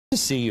To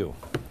see you.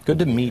 Good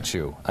to meet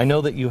you. I know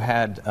that you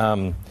had,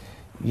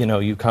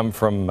 you come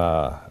from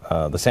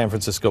the San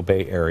Francisco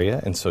Bay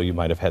Area, and so you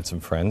might have had some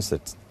friends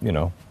that,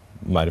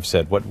 might have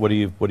said, "What are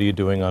you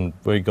doing on?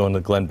 What are you going to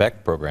the Glenn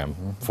Beck program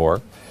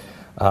for?"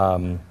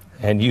 And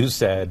you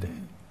said,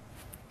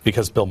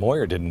 "Because Bill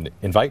Moyer didn't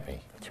invite me."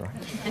 That's right.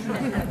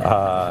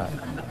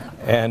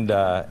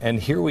 And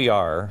here we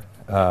are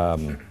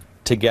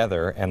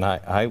together, and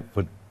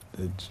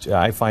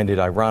I find it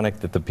ironic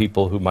that the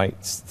people who might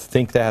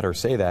think that or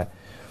say that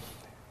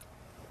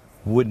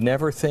would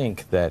never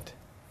think that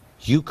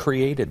you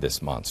created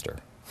this monster.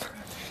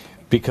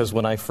 Because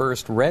when I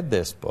first read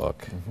this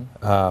book,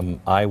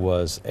 I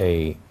was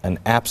an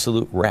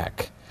absolute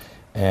wreck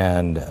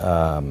and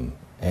an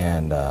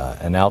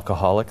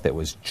alcoholic that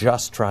was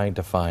just trying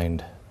to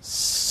find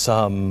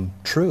some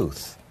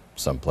truth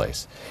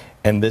someplace.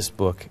 And this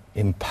book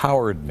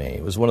empowered me.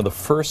 It was one of the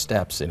first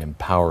steps in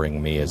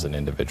empowering me as an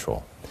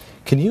individual.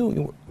 Can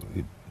you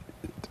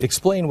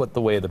explain what the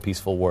way of the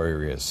peaceful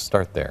warrior is?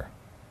 Start there.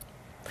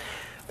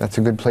 That's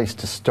a good place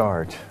to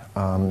start.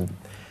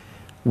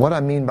 What I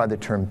mean by the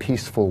term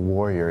peaceful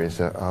warrior is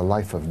a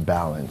life of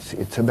balance.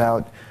 It's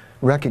about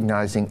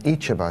recognizing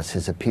each of us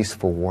is a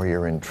peaceful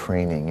warrior in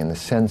training, in the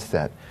sense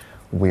that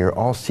we're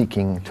all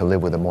seeking to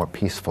live with a more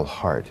peaceful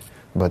heart.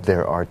 But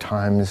there are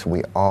times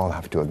we all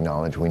have to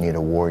acknowledge we need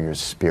a warrior's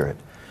spirit.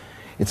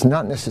 It's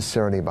not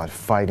necessarily about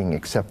fighting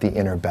except the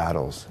inner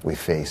battles we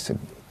face,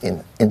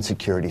 in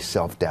insecurity,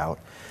 self-doubt.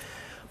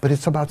 But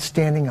it's about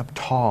standing up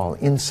tall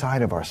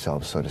inside of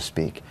ourselves, so to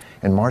speak,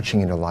 and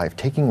marching into life,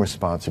 taking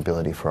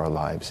responsibility for our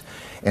lives,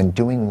 and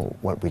doing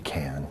what we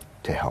can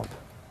to help.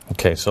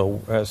 Okay,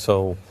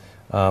 so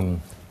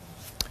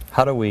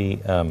how do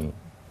we,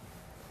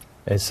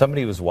 as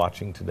somebody who's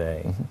watching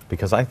today,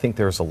 because I think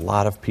there's a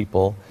lot of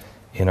people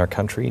in our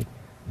country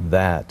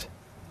that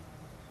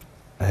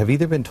have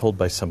either been told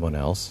by someone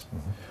else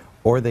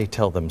or they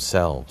tell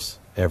themselves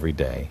every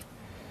day,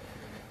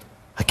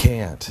 I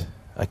can't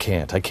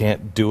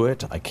do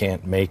it, I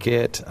can't make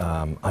it,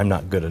 I'm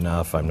not good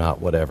enough, I'm not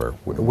whatever.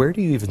 Where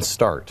do you even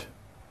start?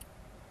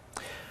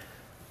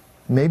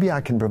 Maybe I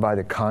can provide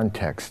a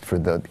context for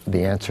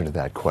the answer to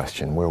that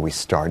question, where we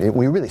start.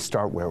 We really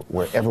start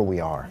wherever we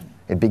are.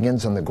 It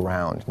begins on the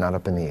ground, not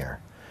up in the air.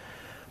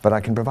 But I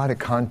can provide a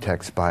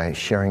context by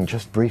sharing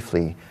just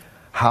briefly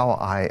how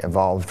I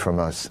evolved from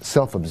a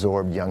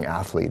self-absorbed young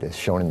athlete, as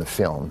shown in the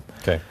film,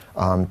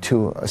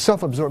 to a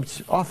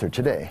self-absorbed author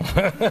today.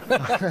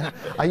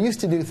 I used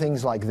to do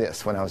things like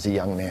this when I was a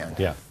young man.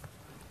 Yeah.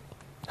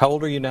 How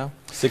old are you now?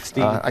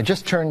 60? I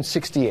just turned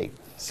 68.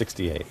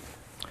 68.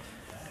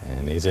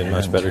 And he's in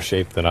much better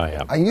shape than I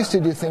am. I used to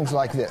do things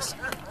like this.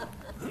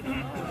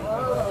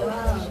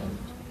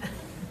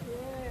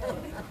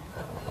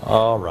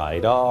 All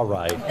right, all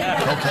right.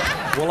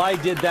 Okay. Well, I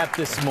did that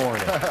this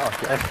morning.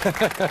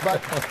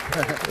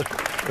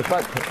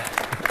 but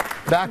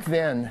back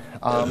then,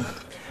 well,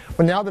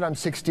 now that I'm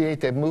 68,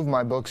 they've moved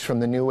my books from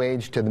the New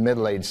Age to the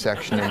Middle Age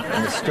section in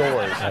the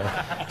stores.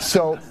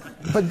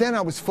 But then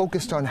I was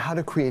focused on how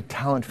to create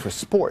talent for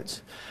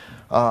sports.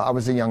 I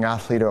was a young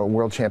athlete, a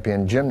world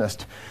champion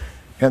gymnast.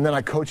 And then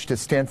I coached at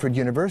Stanford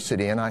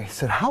University, and I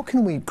said, how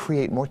can we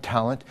create more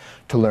talent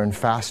to learn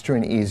faster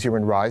and easier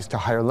and rise to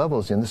higher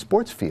levels in the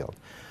sports field?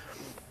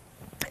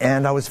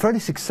 And I was fairly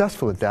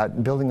successful at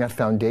that, building that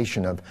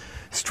foundation of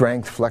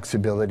strength,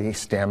 flexibility,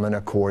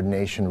 stamina,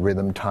 coordination,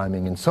 rhythm,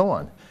 timing, and so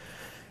on.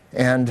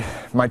 And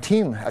my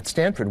team at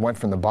Stanford went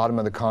from the bottom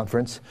of the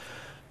conference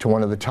to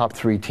one of the top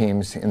 3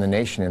 teams in the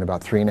nation in about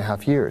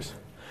 3.5 years.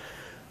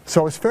 So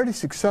I was fairly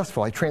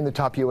successful. I trained the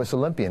top U.S.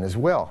 Olympian as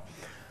well.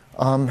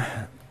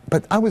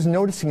 But I was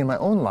noticing in my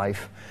own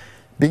life,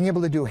 being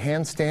able to do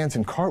handstands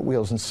and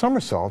cartwheels and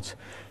somersaults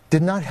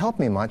did not help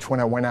me much when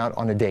I went out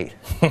on a date.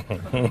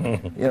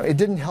 It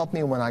didn't help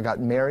me when I got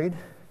married,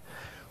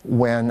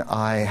 when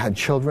I had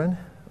children,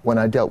 when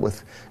I dealt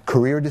with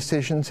career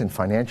decisions and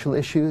financial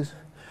issues,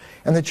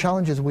 and the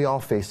challenges we all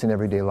face in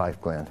everyday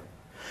life, Glenn.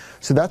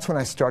 So that's when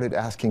I started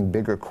asking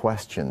bigger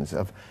questions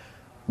of,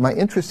 my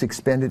interest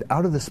expanded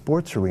out of the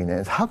sports arena.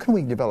 Is how can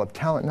we develop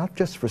talent, not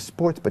just for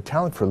sports, but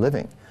talent for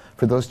living,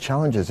 for those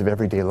challenges of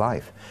everyday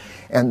life?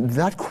 And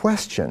that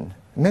question,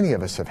 many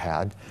of us have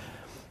had,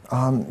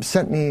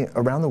 sent me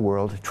around the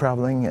world,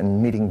 traveling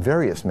and meeting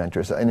various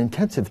mentors, an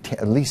intensive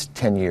at least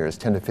 10 years,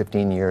 10 to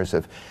 15 years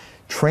of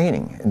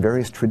training in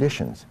various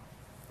traditions,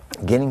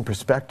 gaining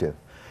perspective.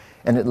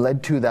 And it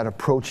led to that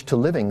approach to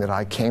living that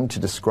I came to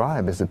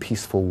describe as a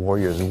peaceful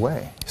warrior's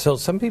way. So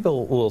some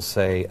people will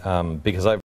say, because I've